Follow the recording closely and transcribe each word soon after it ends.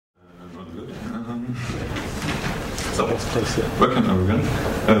So, welcome everyone.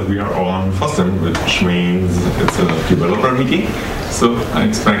 We are on FOSDEM, which means it's a developer meeting. So I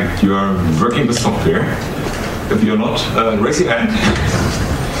expect you are working with software. If you're not, raise your hand.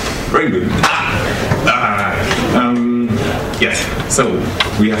 Very good. Yes, so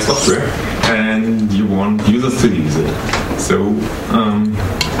we have software and you want users to use it. So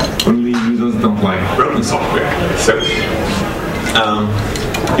only users don't like broken software. So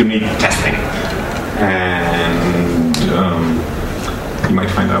you need testing. And you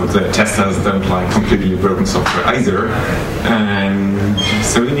might find out that testers don't like completely broken software either. And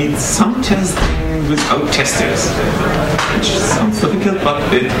so you need some testing without testers, which sounds difficult,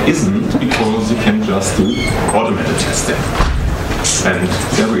 but it isn't, because you can just do automated testing. And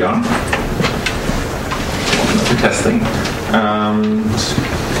there we are, automated testing. And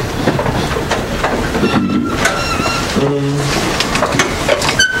what do we do?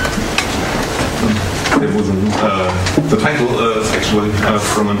 There was the title is actually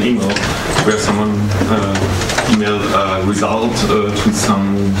from an email where someone emailed a result to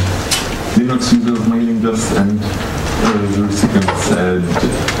some Linux user mailing list, and the recipient said,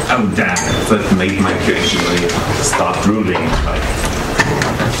 "Oh damn, that made my actually start drooling."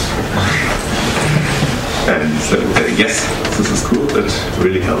 And so yes, this is cool. It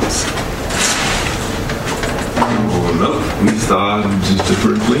really helps. Oh no, we start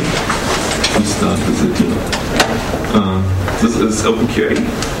differently. We start with the team. This is OpenQA.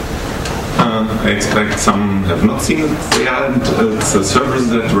 I expect some have not seen it yet. It's a service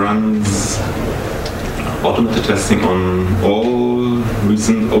that runs automated testing on all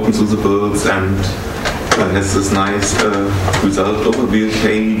recent open source builds and has this nice result overview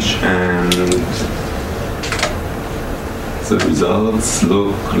page, and the results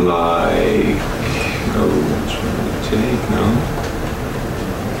look like, which one do we take now?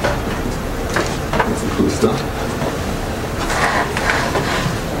 That's the cool stuff.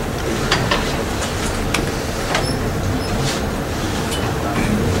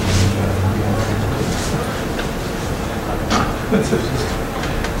 That's it.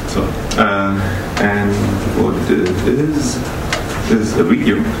 So, and what it is a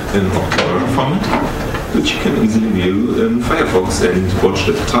video in October format, which you can easily view in Firefox and watch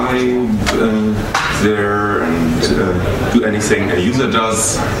the type there and do anything a user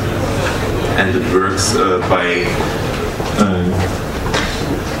does. And it works by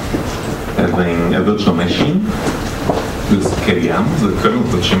having a virtual machine with KVM, the kernel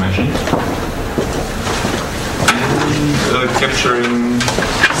virtual machine. Capturing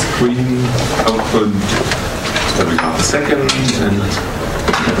screen output every half a second and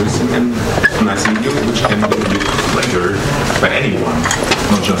everything in a nice video, which can be viewed later by anyone,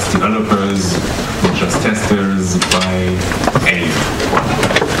 not just developers, not just testers, by anyone.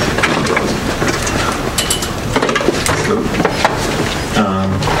 So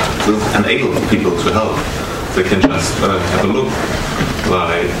this enables people to help. They can just have a look,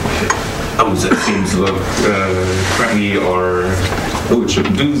 like, oh, that seems to look crappy, or oh, it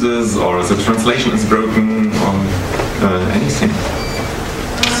shouldn't do this, or the translation is broken, or anything.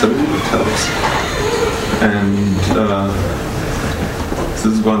 So it helps. And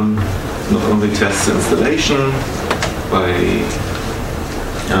this one not only tests installation by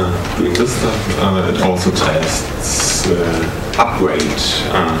doing this stuff, it also tests upgrade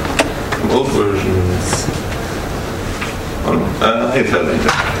from old versions. Oh no, I'll tell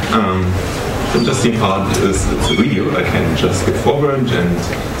later. The interesting part is it's a video. I can just get forward and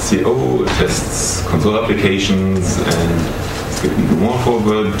see, oh, it tests console applications, and let's get even more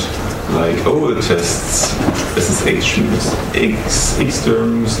forward, like, oh, it tests SSH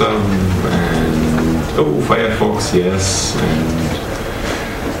Xterm stuff, and oh, Firefox, yes, and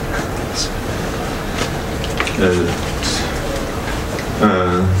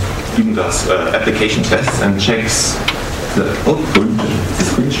even does application tests and checks the output, the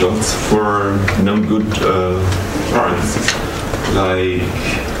screenshots, for known good parts, like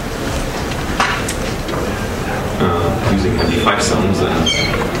using MD5 sums,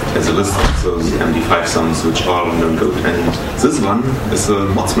 and as a list of those MD5 sums which are known good. And this one is a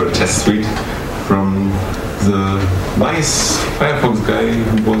Modsmell test suite from the nice Firefox guy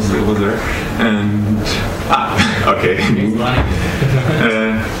who was over there. And okay.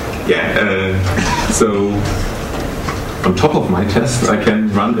 So on top of my test, I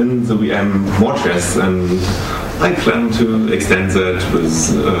can run in the VM more tests, and I plan to extend that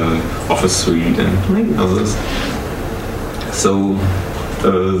with Office Suite and maybe others. So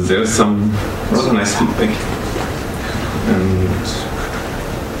there's some rather nice feedback and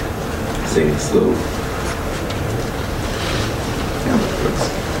things. So yeah, that works.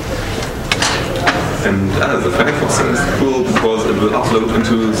 And the Firefox thing is cool because it will upload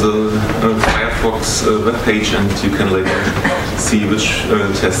into the Firefox web page, and you can later see which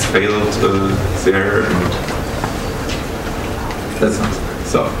test failed there. And that's nice.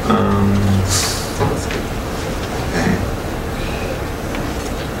 So,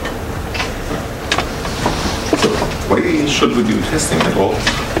 why should we do testing at all?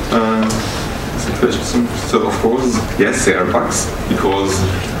 That's the question. So, of course, yes, there are bugs because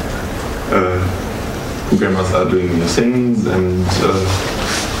programmers are doing new things, and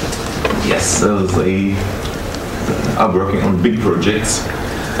yes, they are working on big projects.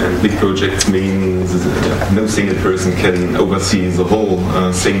 And big projects means no single person can oversee the whole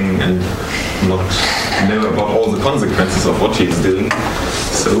thing and not know about all the consequences of what he is doing.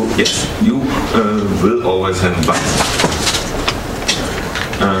 So yes, you will always have bugs.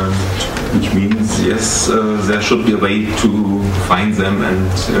 Which means, yes, there should be a way to find them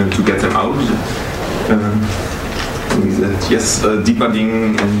and to get them out. Yes,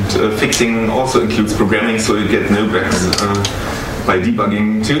 debugging and fixing also includes programming, so you get no bugs by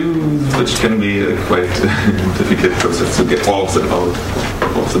debugging too, which can be a quite difficult process to get all of them out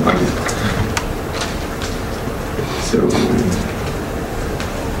of the bugs. So,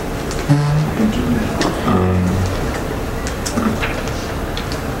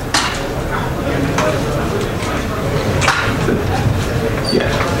 yeah,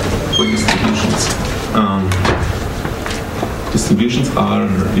 for distributions. Distributions are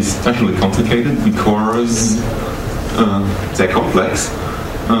especially complicated because they're complex,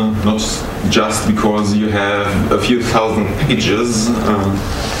 not just because you have a few thousand pages,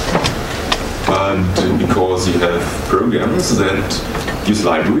 but because you have programs that use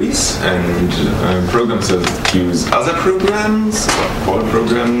libraries and programs that use other programs, or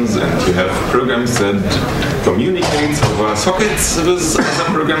programs, and you have programs that communicate over sockets with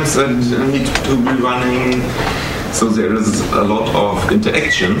other programs that need to be running. So there is a lot of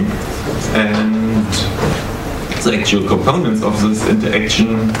interaction, and the actual components of this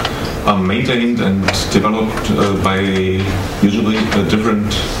interaction are maintained and developed by usually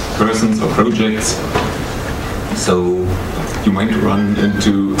different persons or projects. So you might run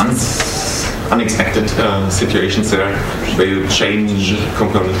into unexpected situations there where you change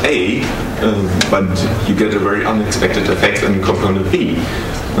component A, but you get a very unexpected effect in component B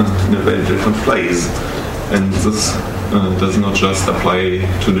in a very different place. And this does not just apply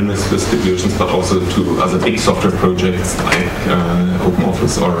to Linux distributions, but also to other big software projects like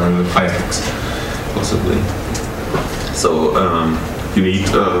OpenOffice or Firefox, possibly. So you need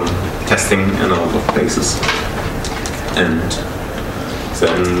testing in a lot of places. And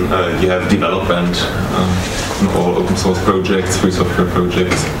then you have development in all open source projects, free software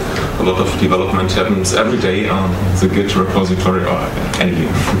projects. A lot of development happens every day on the Git repository or any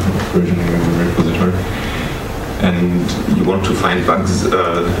version repository. And you want to find bugs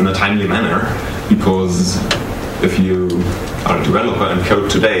in a timely manner, because if you are a developer and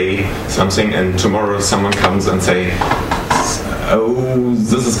code today something and tomorrow someone comes and say, oh,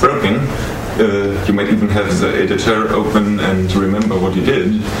 this is broken, you might even have the editor open and remember what you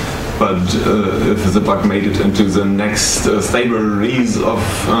did, but if the bug made it into the next stable release of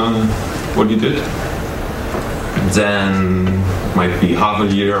what you did, then might be half a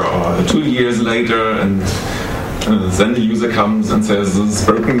year or 2 years later, and then the user comes and says, this is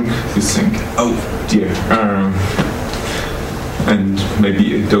broken. You think, oh dear. And maybe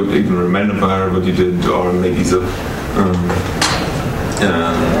you don't even remember what you did, or maybe the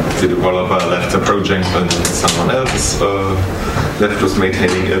developer left the project and someone else left was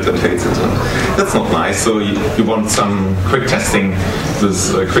maintaining it and hates it. And that's not nice. So you want some quick testing,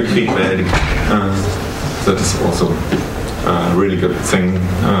 this quick feedback. That is also a really good thing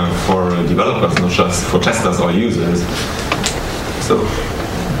for developers, not just for testers or users. So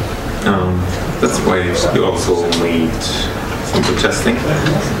that's why you also need some good testing.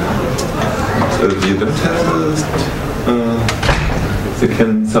 If you don't have there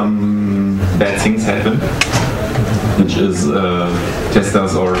can some bad things happen, which is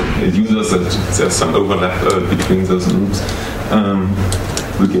testers or users, that there's some overlap between those groups.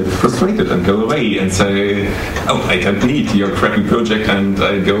 Will get frustrated and go away and say, oh, I don't need your crappy project, and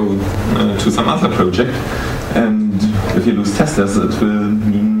I go to some other project. And if you lose testers, it will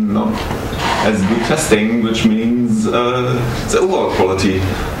mean not as good testing, which means the overall quality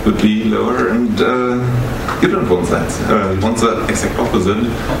would be lower, and you don't want that. You want the exact opposite,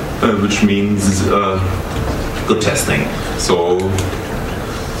 which means good testing. So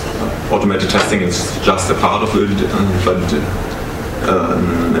automated testing is just a part of it, but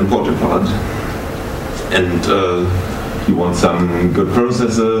an important part. And you want some good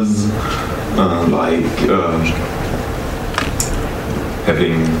processes, like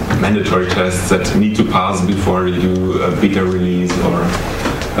having mandatory tests that need to pass before you do a beta release or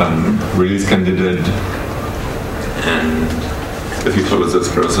release candidate. And if you follow those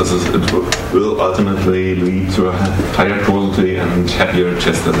processes, it will ultimately lead to a higher quality and happier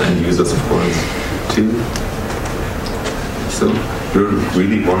testers and users, of course, too. So you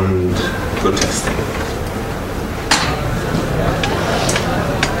really want good testing.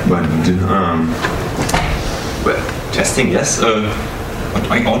 But well, testing, yes. But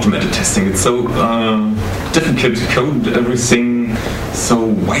why automated testing? It's so difficult to code everything. So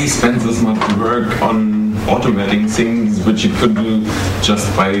why spend this much work on automating things which you could do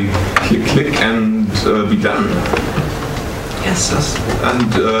just by click and be done? Yes.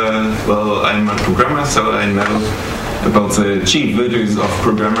 And well, I'm a programmer, so I know about the chief virtues of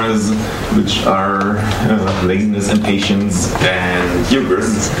programmers, which are laziness, impatience, and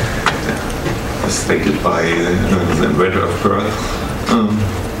hubris, stated by the inventor of Perl.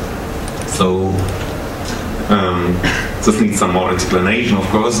 This needs some more explanation, of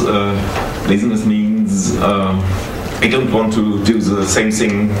course. Laziness means I don't want to do the same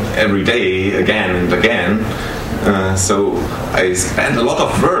thing every day again and again. So I spend a lot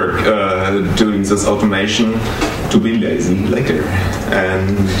of work doing this automation to be lazy later.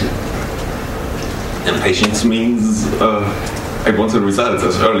 And impatience means I want the results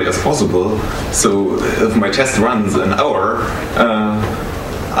as early as possible. So if my test runs an hour,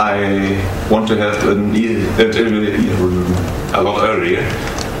 I want to have it a lot earlier.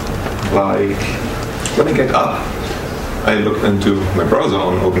 Like when I get up, I look into my browser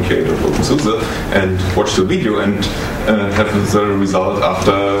on OpenCreate or OpenSUSE and watch the video and have the result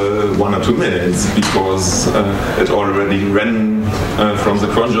after 1 or 2 minutes because it already ran from the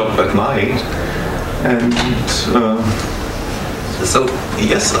cron job at night. And so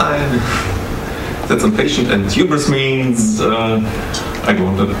yes, that's impatient. And hubris means I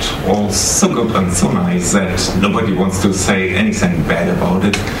want it all so good and so nice that nobody wants to say anything bad about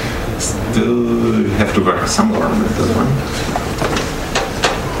it. Still have to work some more with this one,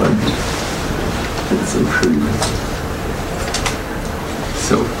 but it's improved.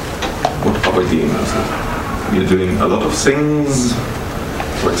 So, what are we doing also? We are doing a lot of things.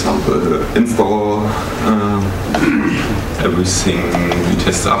 For example, install everything. We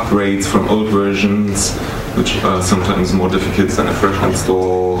test upgrades from old versions, which are sometimes more difficult than a fresh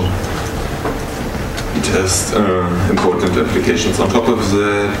install. We test important applications on top of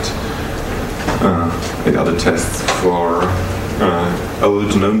that. And other tests for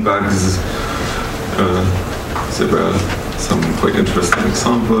old known bugs. There were some quite interesting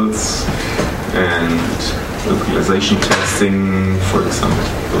examples. And localization testing, for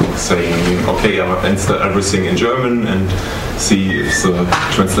example, saying, okay, I'll install everything in German and see if the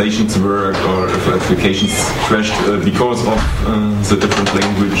translations work or if applications crashed because of the different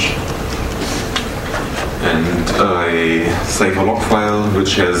language. And I save a log file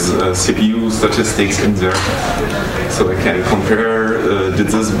which has CPU statistics in there, so I can compare, did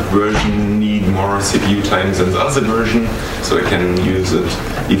this version need more CPU time than the other version, so I can use it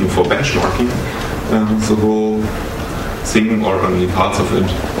even for benchmarking the whole thing or only parts of it.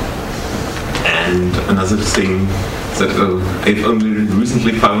 And another thing that I've only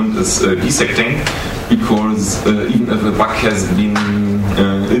recently found is dissecting, because even if a bug has been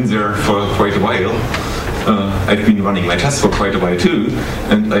in there for quite a while, I've been running my tests for quite a while too,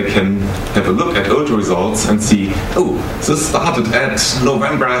 and I can have a look at old results and see, oh, this started at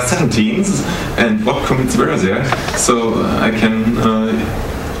November 17th, and what commits were there, so I can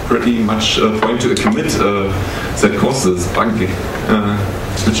pretty much point to a commit that caused this bug,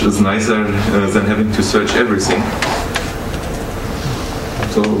 which is nicer than having to search everything.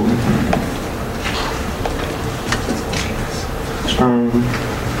 So,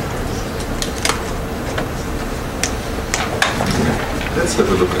 let's have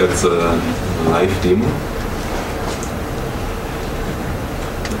a look at the live demo.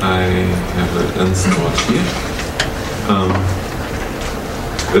 I have it installed here.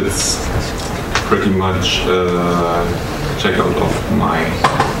 It's pretty much a checkout of my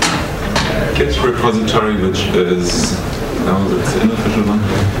Git repository, which is, now that's the unofficial one,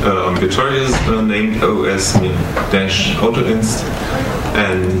 on Git is named os-autoinst,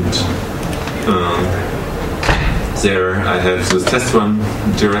 and there I have this test run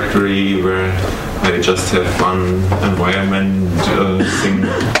directory where I just have one environment thing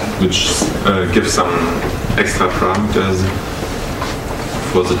which gives some extra parameters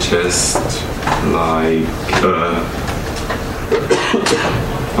for the test, like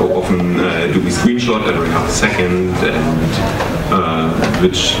how often do we screenshot every half second, and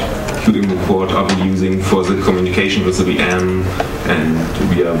which including the port are we using for the communication with the VM,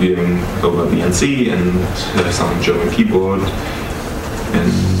 and we are viewing over VNC and have some German keyboard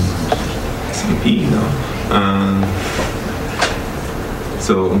and SMP now.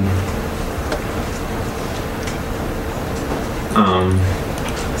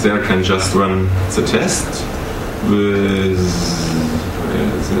 There I can just run the test with,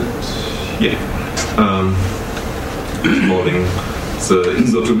 where is it? Yeah. Loading the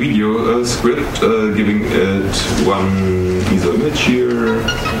ISO to video script, giving it one ISO image here,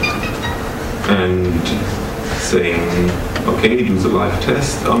 and saying, okay, do the live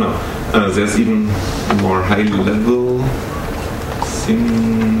test. Oh no, there's even a more high level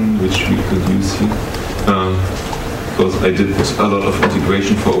thing which we could use here. Because I did a lot of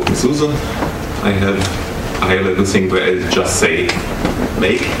integration for OpenSUSE. I have a high level thing where I just say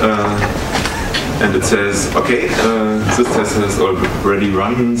make, and it says, okay, this test has already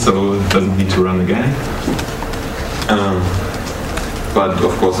run, so it doesn't need to run again. But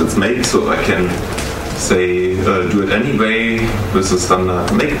of course it's make, so I can say do it anyway with the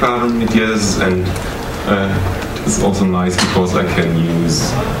standard make parameters, and it's also nice because I can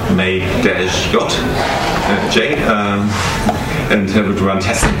use make-j and have it run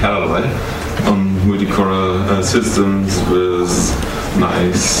test in parallel on multi-core systems with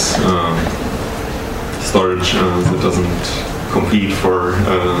nice storage that doesn't compete for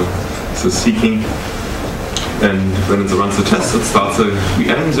the seeking. And when it runs the test, it starts a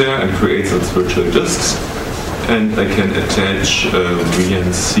VM there and creates its virtual disks, and I can attach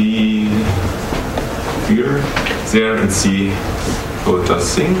VNC here, there, and see how it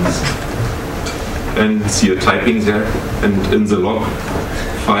does things, and see a typing there, and in the log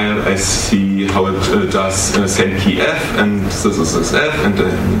file I see how it does send key F, and this is this F, and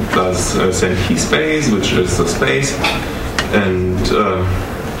then it does send key space, which is the space, and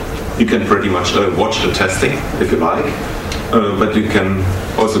you can pretty much watch the testing if you like, but you can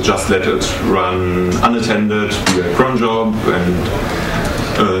also just let it run unattended, do a cron job, and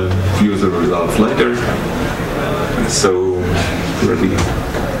view the results later. So really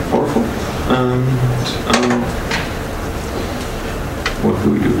powerful. And what do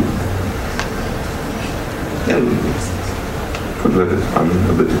we do? Yeah, could let it run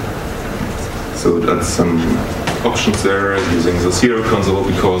a bit. So that's some options there using the serial console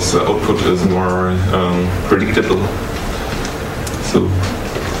because the output is more predictable. So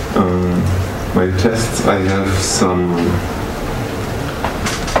my tests, I have some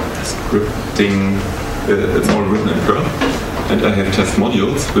scripting, it's all written in Perl, and I have test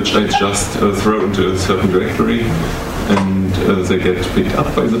modules which I just throw into a certain directory, and they get picked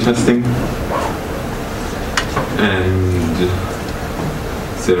up by the testing. And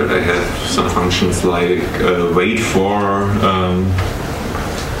there I have some functions like wait for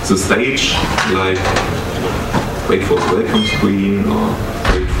the stage, like wait for the welcome screen, or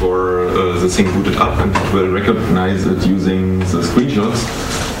wait for the thing booted up, and it will recognize it using the screenshots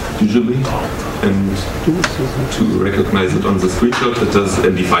usually. And to recognize it on the screenshot, it does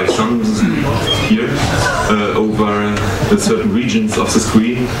MD5 sums here over certain regions of the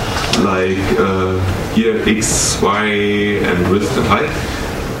screen, like here X, Y, and width and height.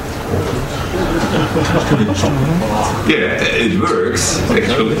 Yeah, it works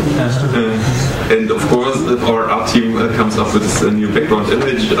actually. And of course, if our art team comes up with a new background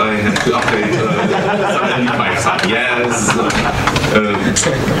image, I have to update some MD5 sum. Yes.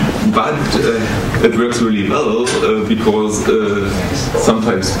 But it works really well because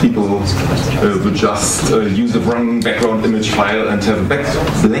sometimes people would just use a wrong background image file and have a black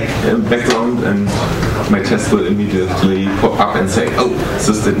background, and my test will immediately pop up and say, oh,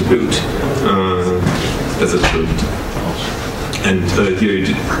 this didn't boot as it should. And here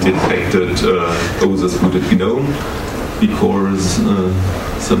it detected, oh, this booted GNOME, because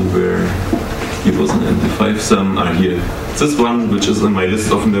somewhere here was an MD5 sum. Here, this one, which is in my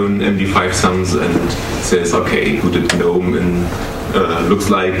list of known MD5 sums, and says, okay, booted GNOME, and looks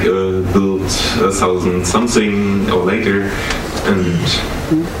like built 1000 something or later, and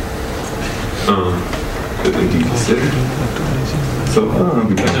it indeed is there. So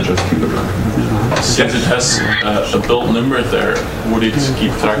we can just keep it running. Since it has a build number there, would it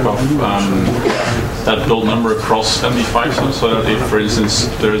keep track of that build number across MD5 sums, so that if, for instance,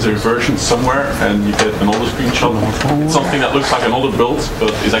 there is a version somewhere and you get an older screenshot, it's something that looks like an older build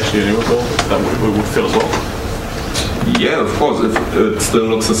but is actually a newer build, that would fit as well? Yeah, of course, if it still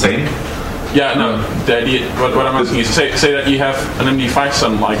looks the same. Yeah, no, the idea, what I'm asking is, say that you have an MD5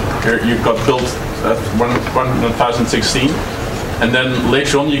 sum, like you've got built at 1016, and then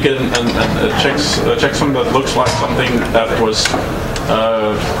later on you get a checksum that looks like something that was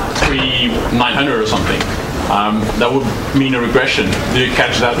 3900 or something, that would mean a regression. Do you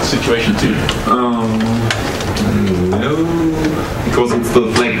catch that situation too? No, because it's still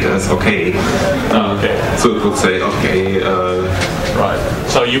flagged as okay. Okay. So it would say okay. Right.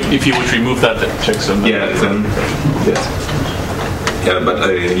 So if you would remove that checksum. Yeah, then yes. Yeah, but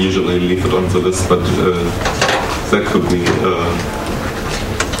I usually leave it on the list, but that could be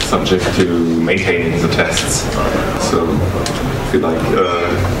subject to maintaining the tests. So if you like,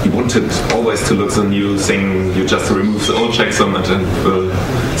 you wanted always to look the new thing, you just remove the old checksum and then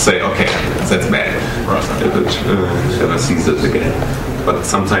say, okay, that's bad. Right. If it never sees it again. But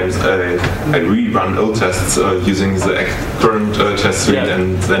sometimes I rerun old tests using the current test suite,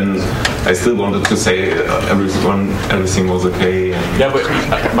 and then I still wanted to say everything was okay. Yeah, but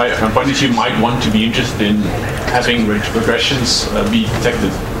my point is you might want to be interested in having regressions be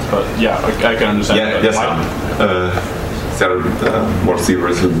detected. But yeah, I can understand. Yeah, yes. There are more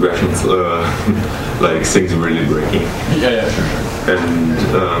serious regressions, like things really breaking. Yeah, sure. And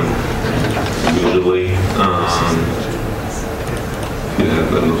usually,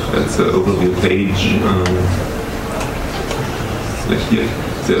 that's an overview page. Like here,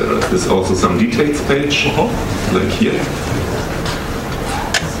 there is also some details page, like here,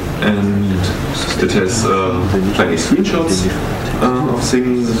 and it has plenty screenshots of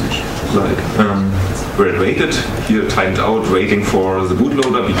things like where it waited. Here timed out waiting for the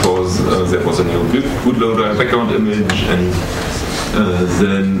bootloader because there was a new bootloader background image, and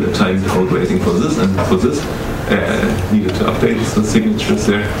then timed out waiting for this and for this. Needed to update the signatures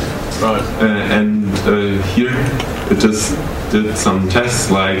there. Right. And here it just did some tests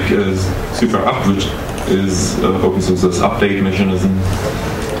like super up, which is open source's update mechanism,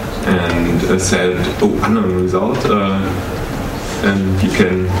 and said, oh, unknown result. And you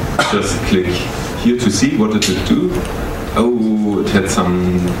can just click here to see what it did do. Oh, it had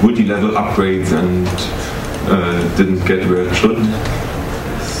some multi-level upgrades and didn't get where it should.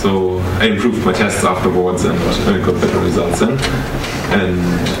 So I improved my tests afterwards and got better results then. And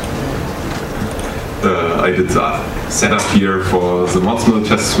I did the setup here for the Modsmill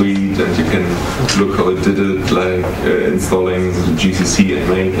test suite, and you can look how it did it, like installing the GCC and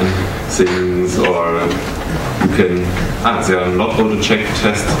make and things, or you can, there are not auto-check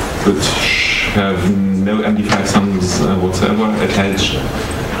tests which have no MD5 sums whatsoever attached.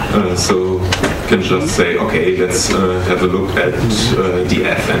 So you can just say, okay, let's have a look at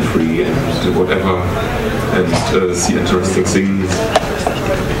df and free and whatever, and see interesting things.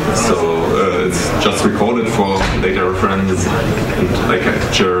 So it's just recorded for later reference, and I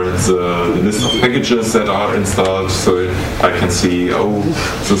capture the list of packages that are installed, so I can see, oh,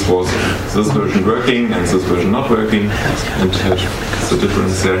 this version working and this version not working, and have the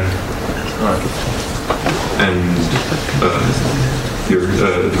difference there. And here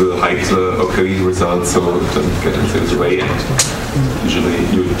it will hide the OK results, so it doesn't get into the way. And usually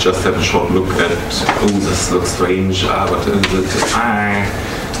you just have a short look at, oh, this looks strange, what is it?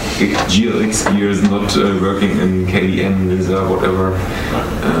 GLX gear is not working in KDN, Lisa, whatever,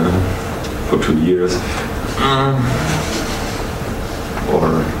 for 2 years.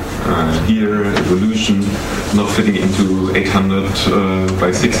 Or here, evolution not fitting into 800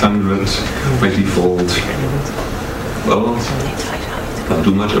 by 600 by default. Well, can't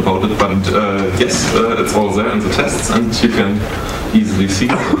do much about it, but yes, it's all there in the tests, and you can easily see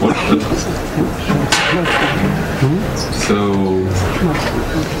what it. So,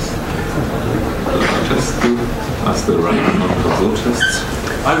 test still running non-console tests.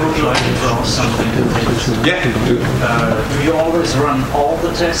 I would like to ask something. Yeah. Do you always run all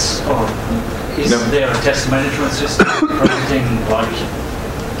the tests, or is there a test management system prompting like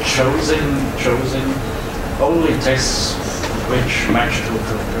choosing only tests which match to the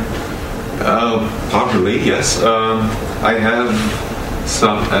Partly, yes. I have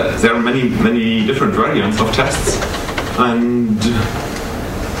some. There are many different variants of tests, and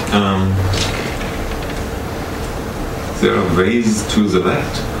there are ways to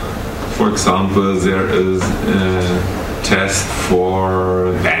select. For example, there is a test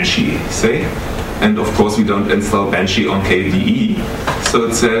for Banshee, say, and of course we don't install Banshee on KDE, so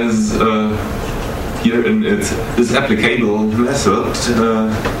it says here in its applicable method,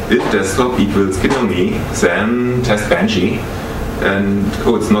 if desktop equals kidome, then test Banshee, and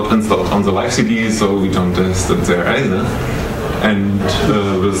it's not installed on the live CD, so we don't test it there either. And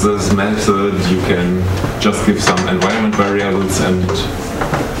with this method, you can just give some environment variables and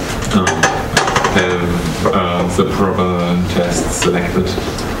have the proper tests selected.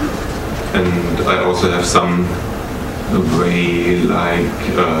 And I also have some way like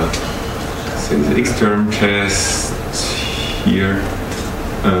say the Xterm test here,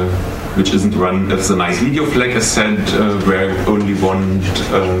 which isn't run if the nice video flag is set, where I only want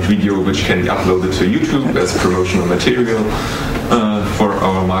video which can be uploaded to YouTube as promotional material for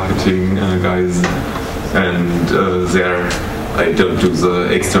our marketing guys. And there I don't do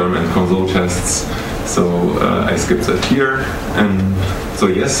the external and console tests, so I skip that here. And so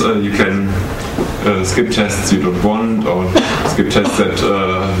yes, you can skip tests you don't want, or skip tests that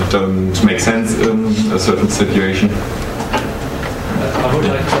don't make sense in a certain situation. I would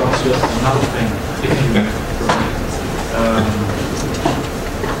like to ask you another thing.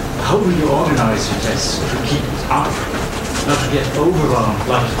 How do you organize your tests to keep up, not to get overwhelmed,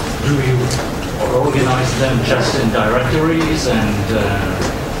 but do you organize them just in directories and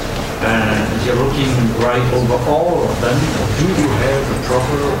you're looking right over all of them, or do you have a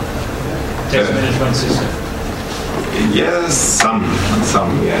proper test management system? Yes, some,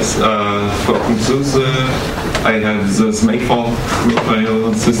 yes. For OpenSUSE, I have this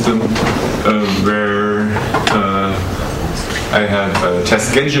makefile system where I have a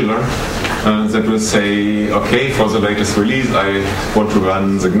test scheduler that will say, okay, for the latest release, I want to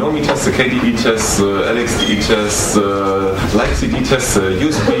run the GNOME test, the KDE test, the LXDE test, the LiveCD test, the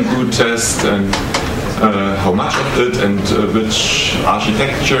USB boot test, and how much of it, and which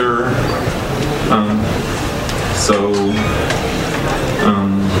architecture.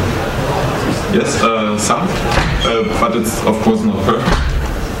 Yes, some, but it's of course not perfect.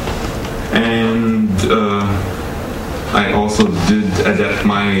 And I also did adapt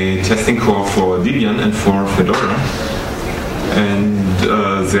my testing core for Debian and for Fedora. And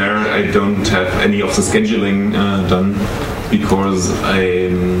there I don't have any of the scheduling done, because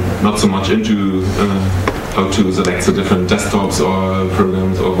I'm not so much into how to select the different desktops or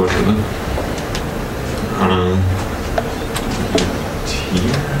programs or whatever.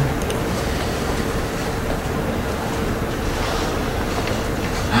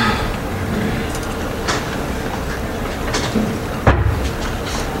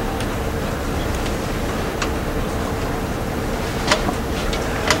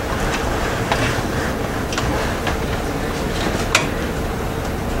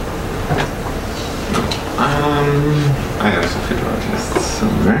 I have some Fedora tests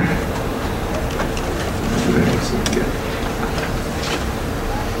somewhere.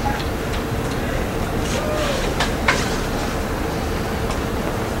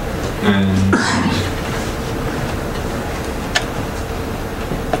 And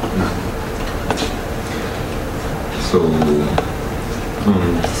so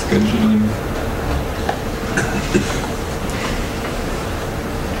scheduling.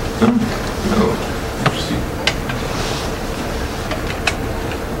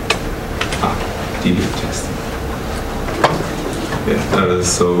 Testing. Yeah,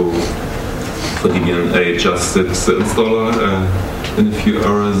 so for Debian I just did the installer in a few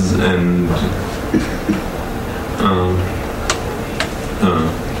hours and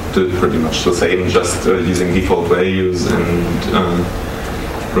did pretty much the same, just using default values and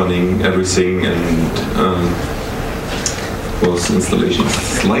running everything, and was installation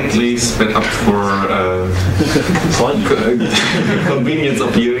slightly sped up for convenience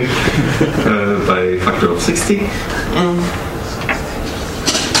of viewing by factor of 60.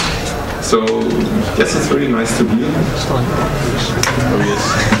 So yes, it's really nice to view. Oh yes.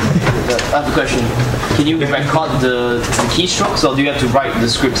 I have a question. Can you record the keystrokes, or do you have to write the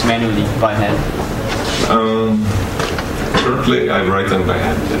scripts manually by hand? Currently, I write them by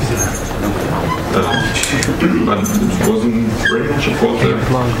hand. Yes. But it wasn't very much important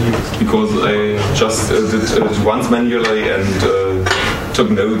because I just did it once manually and took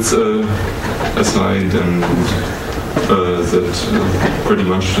notes aside, and that pretty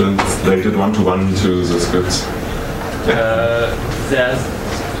much translated one-to-one to the scripts.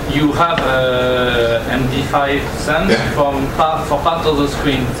 You have MD5 sense for part of the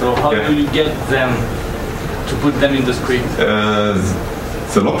screen, so how do you get them to put them in the screen?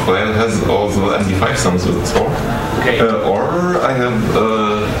 The log file has also MD5 sums with its core. Okay. Or I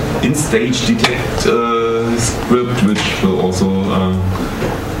have in-stage detect script, which will also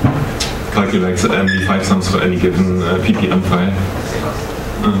calculate the MD5 sums for any given ppm file,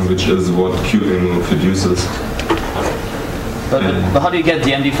 which is what QEMU produces. But how do you get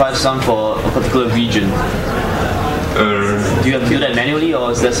the MD5 sum for a particular region? Do you have to do that manually,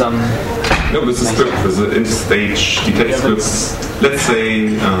 or is there some... No, with the script, with the in-stage detect script. Let's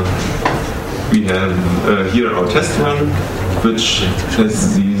say we have here our test run, which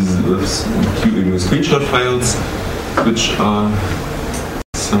has these QEMU screenshot files, which are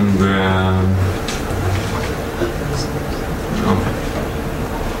somewhere...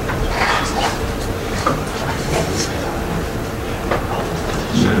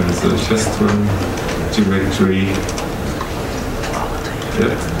 the test run directory.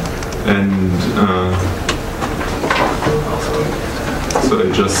 Yeah. And so I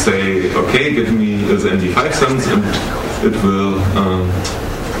just say, okay, give me the MD5 sums, and it will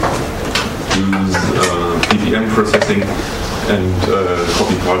use PPM processing and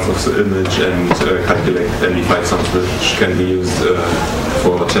copy parts of the image and calculate MD5 sums, which can be used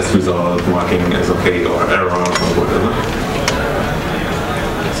for test result marking as okay or error or whatever.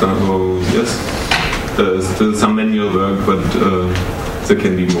 So yes, still some manual work, but there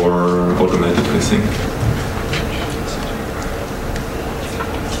can be more automated, I think.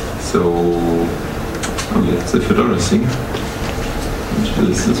 So, oh yeah, the Fedora thing, which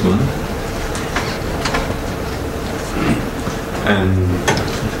is this one. And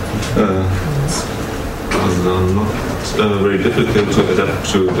it's not very difficult to adapt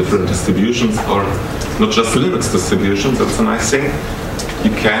to different distributions, or not just Linux distributions. That's a nice thing.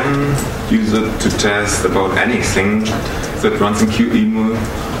 You can use it to test about anything that runs in QEMU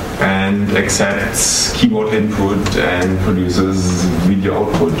and accepts keyboard input and produces video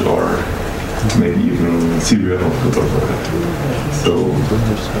output, or maybe even serial output or whatever. So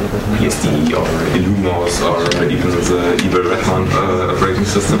PSD or Illumos or even the Evil Redmond operating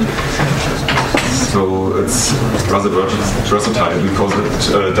system. So it's rather versatile because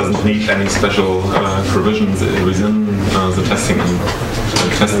it doesn't need any special provisions within the testing and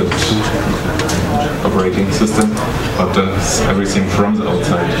tested operating system, but does everything from the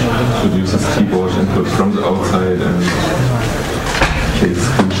outside, produces keyboard input from the outside and takes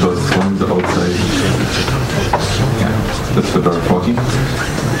screenshots from the outside. Yeah, that's Fedora 14.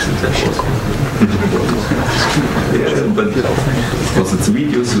 Yeah, but because it's a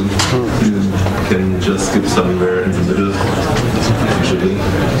video, so you can just skip somewhere in the middle, usually.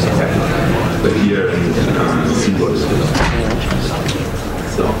 But here and see what it is.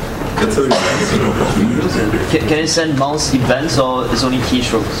 So that's a nice. Can it send mouse events or is only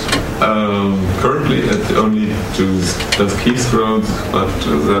keystrokes? Currently it only does keystrokes, but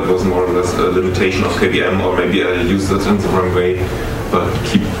that was more or less a limitation of KVM, or maybe I used it in the wrong way. But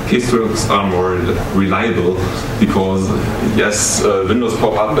keystrokes are more reliable because, yes, windows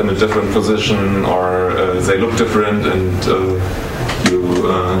pop up in a different position, or they look different, and you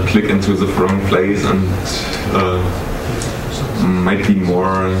click into the wrong place, and might be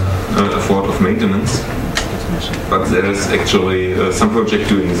more effort of maintenance. But there is actually some project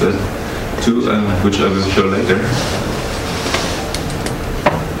doing that too, which I will show later.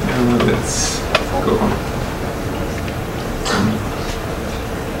 Let's go on.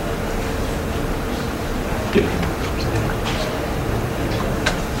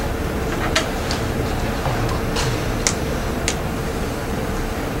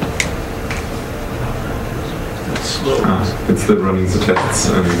 It's still running the tests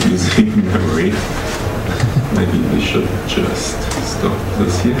and using memory. Maybe we should just stop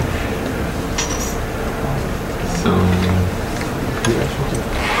this here. So,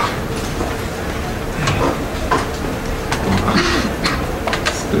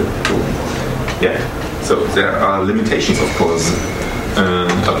 yeah. So there are limitations, of course,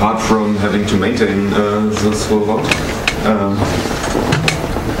 apart from having to maintain this full world.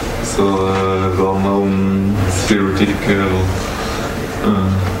 So, well-known theoretical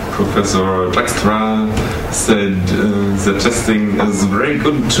Professor Dijkstra said that testing is very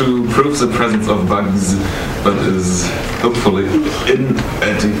good to prove the presence of bugs, but is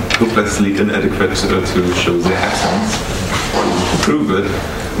hopelessly inadequate to show their absence. To prove it,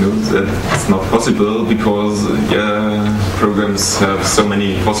 that's not possible because programs have so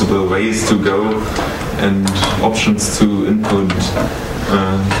many possible ways to go and options to input.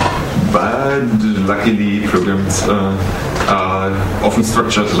 But luckily programs are often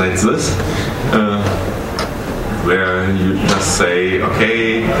structured like this, where you just say,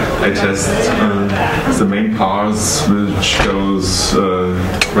 okay, I test the main parts which goes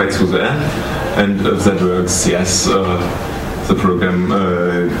right through the end, and if that works, yes, the program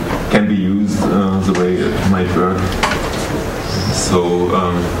can be used the way it might work. So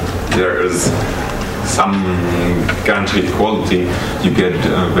there is some guaranteed quality you get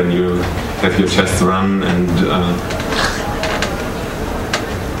when you have your test run and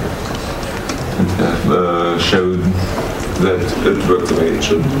have showed that it worked the way it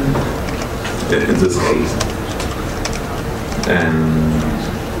should in this case. And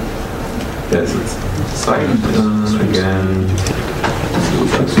yes, it's site again.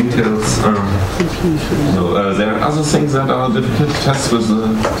 Details. There are other things that are difficult to test with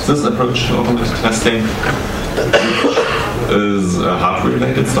this approach to automated testing, which is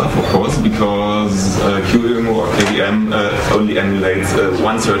hardware-related stuff, of course, because QEMU or KVM only emulates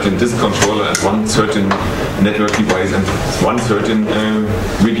one certain disk controller and one certain network device and one certain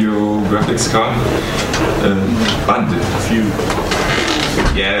video graphics card. But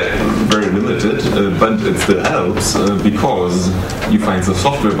very limited, but it still helps because you find the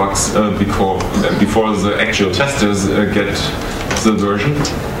software bugs before the actual testers get the version.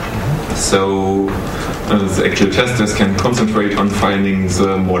 So the actual testers can concentrate on finding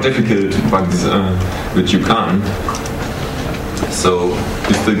the more difficult bugs which you can't. So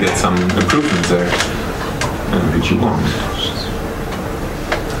you still get some improvements there, which you want.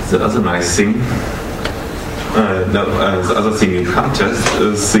 The other nice thing, the other thing you can't test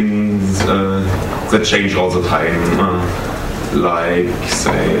is things that change all the time. Like,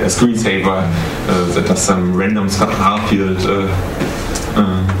 say, a screensaver that does some random star field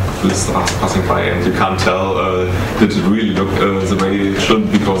with stars passing by, and you can't tell did it really look the way it should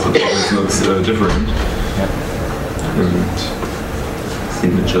because it always looks different. And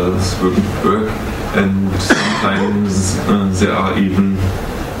signatures wouldn't work, and sometimes there are even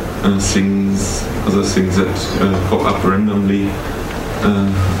other things that pop up randomly,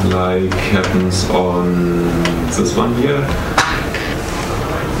 like happens on this one here.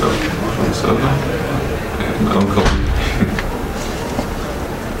 No, from the server. I have my own copy.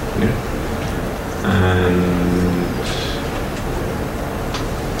 Here. And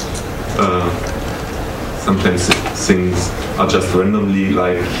sometimes things are just randomly,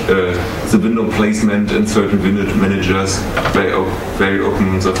 like the window placement in certain window managers. They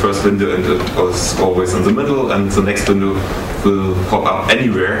open the first window and it was always in the middle, and the next window will pop up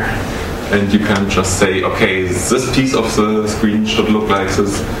anywhere. And you can just say, okay, this piece of the screen should look like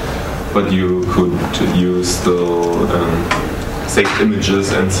this, but you could use the saved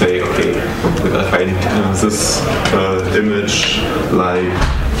images and say, okay, if I find this image like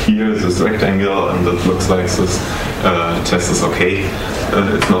here, this rectangle, and it looks like this, test is okay.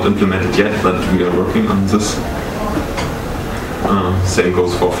 It's not implemented yet, but we are working on this. Same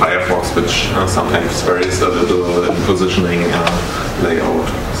goes for Firefox, which sometimes varies a little in positioning, layout,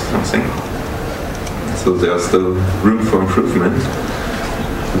 something. So there's still room for improvement,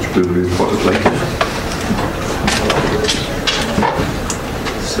 which will be reported later.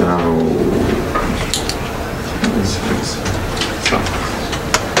 So,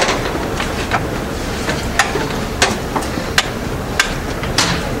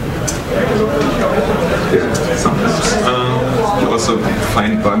 sometimes you also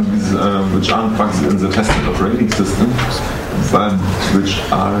find bugs which aren't bugs in the tested operating system, but which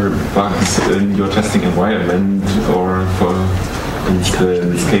are bugs in your testing environment, or for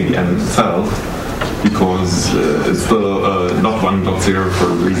instance KVM itself, because it's still not 1.0 for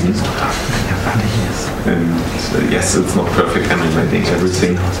a reason. And yes, it's not perfect emulating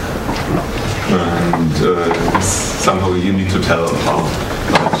everything, and somehow you need to tell how.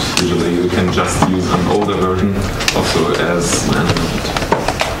 But usually you can just use an older version also as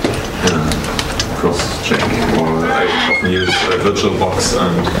cross-check, or I often use VirtualBox,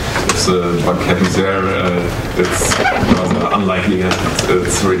 and if the bug happens there, it's rather unlikely that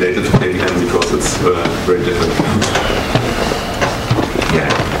it's related to KVM because it's very different.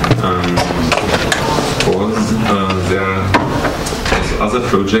 Of course, there are also other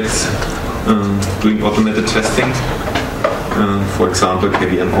projects doing automated testing. For example,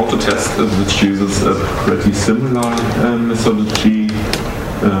 KVM Autotest, which uses a pretty similar methodology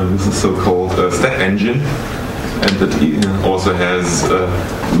with the so-called step engine, and it also has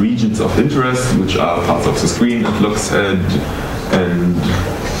regions of interest, which are parts of the screen it looks at, and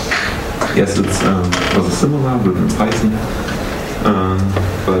yes, it's also similar, written in Python.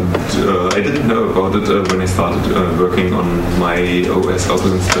 But I didn't know about it when I started working on my OS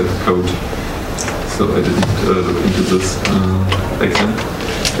auto-installed code. So I didn't look into this back then.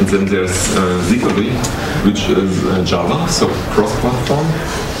 And then there's Zickery, which is Java, so cross-platform,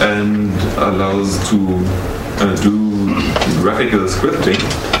 and allows to do graphical scripting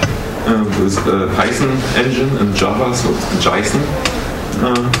with Python engine and Java, so JSON,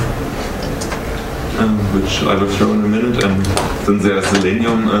 which I will show in a minute. And then there's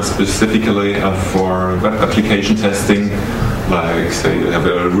Selenium specifically for web application testing. Like, say, you have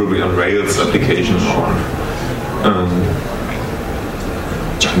a Ruby on Rails application or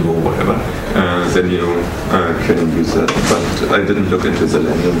Django, whatever, then you can use that. But I didn't look into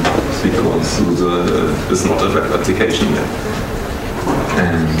Selenium because it's not a web application yet.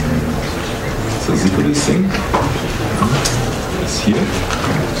 And the Zickery thing is here.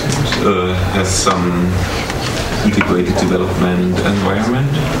 It has some integrated development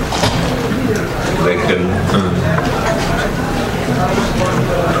environment. They can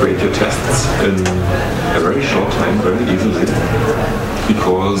create your tests in a very short time, very easily,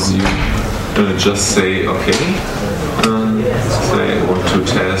 because you just say, okay, say I want to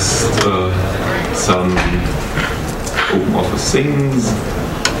test some open office things.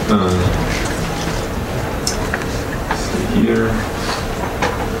 See here.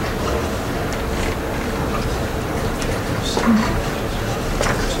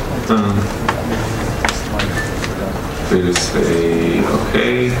 We'll say,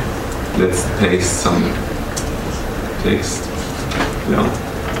 okay, let's paste some text. Yeah.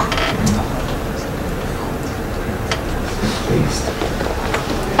 Paste.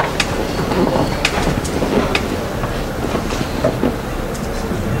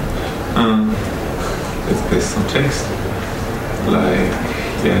 Let's paste some text. Like,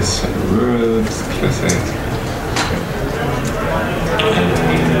 yes, hello world, classic.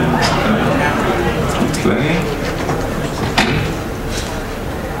 And play.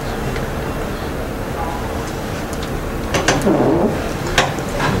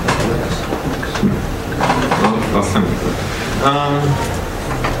 Last time.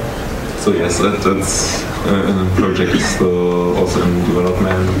 So yes, that's projects also in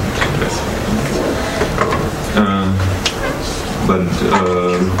development. Yes. But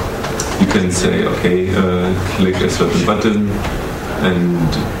you can say, okay, click a certain button, and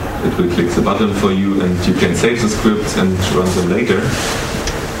it will click the button for you, and you can save the scripts and run them later.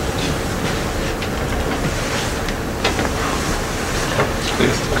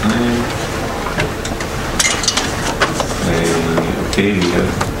 Okay, we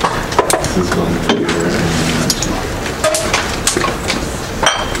have this one here,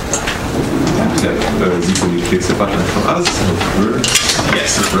 and easily clicks the button for us. It worked.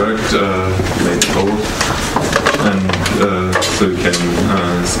 Yes, it worked. Made both, and so you can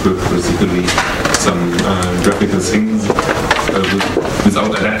script basically some graphical things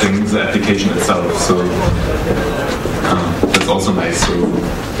without adapting the application itself. So that's also nice. So you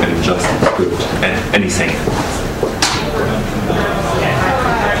can just script anything.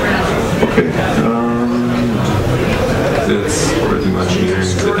 Okay, that's pretty much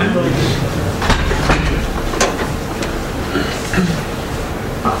nearing the end.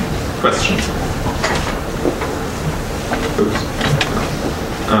 Questions?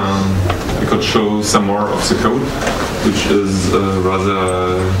 I could show some more of the code, which is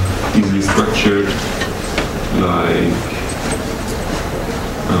rather easily structured, like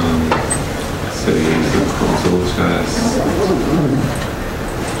say the console test.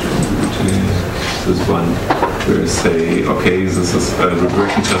 This one where I say, okay, this is a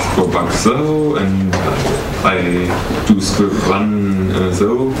regression test for bug so, and I do script run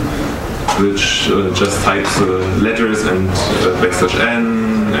so, which just types letters and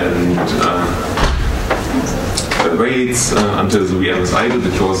 \n and waits until the VM is idle,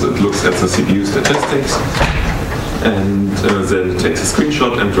 because it looks at the CPU statistics, and then it takes a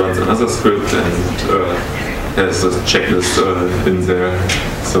screenshot and runs another script and has a checklist in there,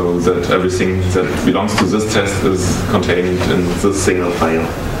 so that everything that belongs to this test is contained in this single file.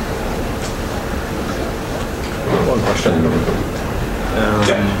 One question.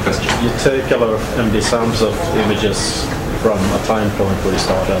 Question. You take a lot of MD sums of images from a time point where you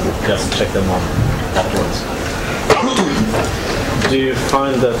start and just check them on afterwards. Do you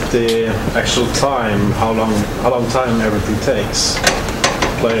find that the actual time, how long time everything takes,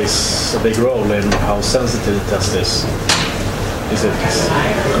 plays a big role in how sensitive the test is? Is it?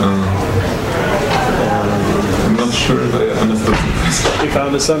 I'm not sure if I understood the question. If I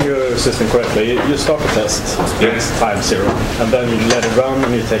understand your system correctly, you start a test at time 0, and then you let it run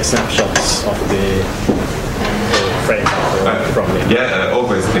and you take snapshots of the frame from it. Yeah, I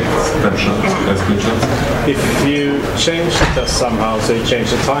always take screenshots. If you change the test somehow, so you change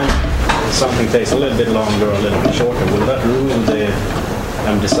the time, something takes a little bit longer or a little bit shorter, will that ruin the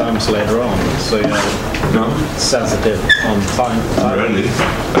MD sums later on? So you're sensitive on time? Rarely,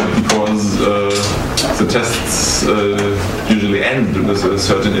 because the tests usually end with a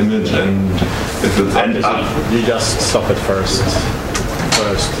certain image, and if it ends up, you just stop it first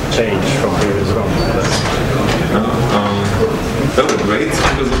change from previous on. That would wait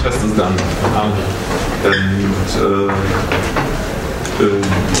until the test is done, and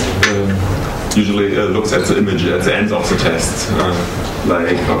usually looks at the image at the end of the test,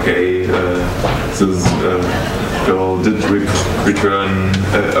 like, okay, this girl did return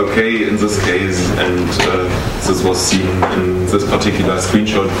okay in this case, and this was seen in this particular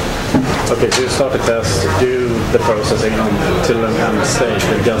screenshot. Okay, so you start the test, do the processing until an end state,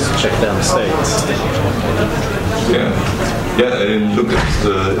 and just check the end state. Yeah. Yeah, look at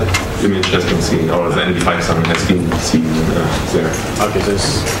the image has been seen, or the MD5 sum has been seen there.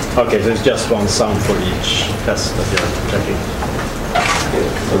 Okay, there's just one sum for each test that you're checking.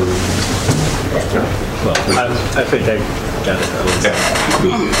 Well, I think I get it. Yeah.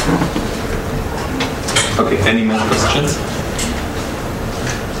 Okay, any more questions?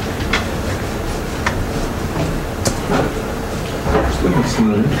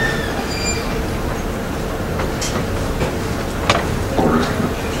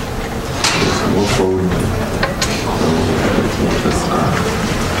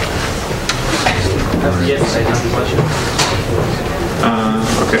 Yes, I have a question.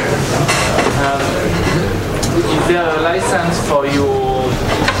 Okay. Is there a license for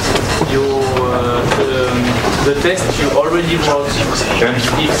the test you already wrote?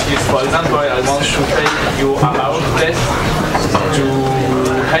 If, for example, I want to take your Amarok test to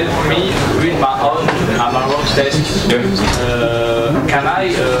help me with my own Amarok test, can I,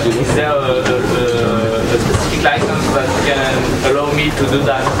 is there a specific license that can allow me to do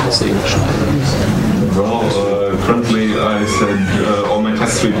that? Well, currently I said all my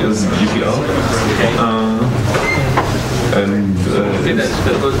test suite is GPL. Okay. And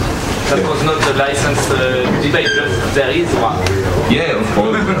that was not the license debate, just there is one. yeah, of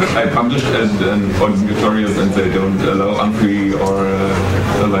course. I published it on tutorials and they don't allow unfree or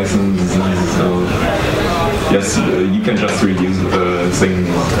a license. So yes, you can just reuse the thing.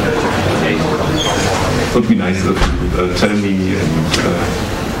 It would be nice if you tell me and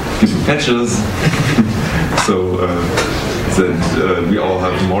give me patches. So that we all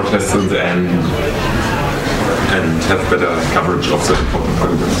have more tests in the end and have better coverage of the important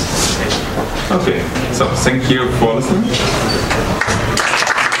programs. Okay, so thank you for listening.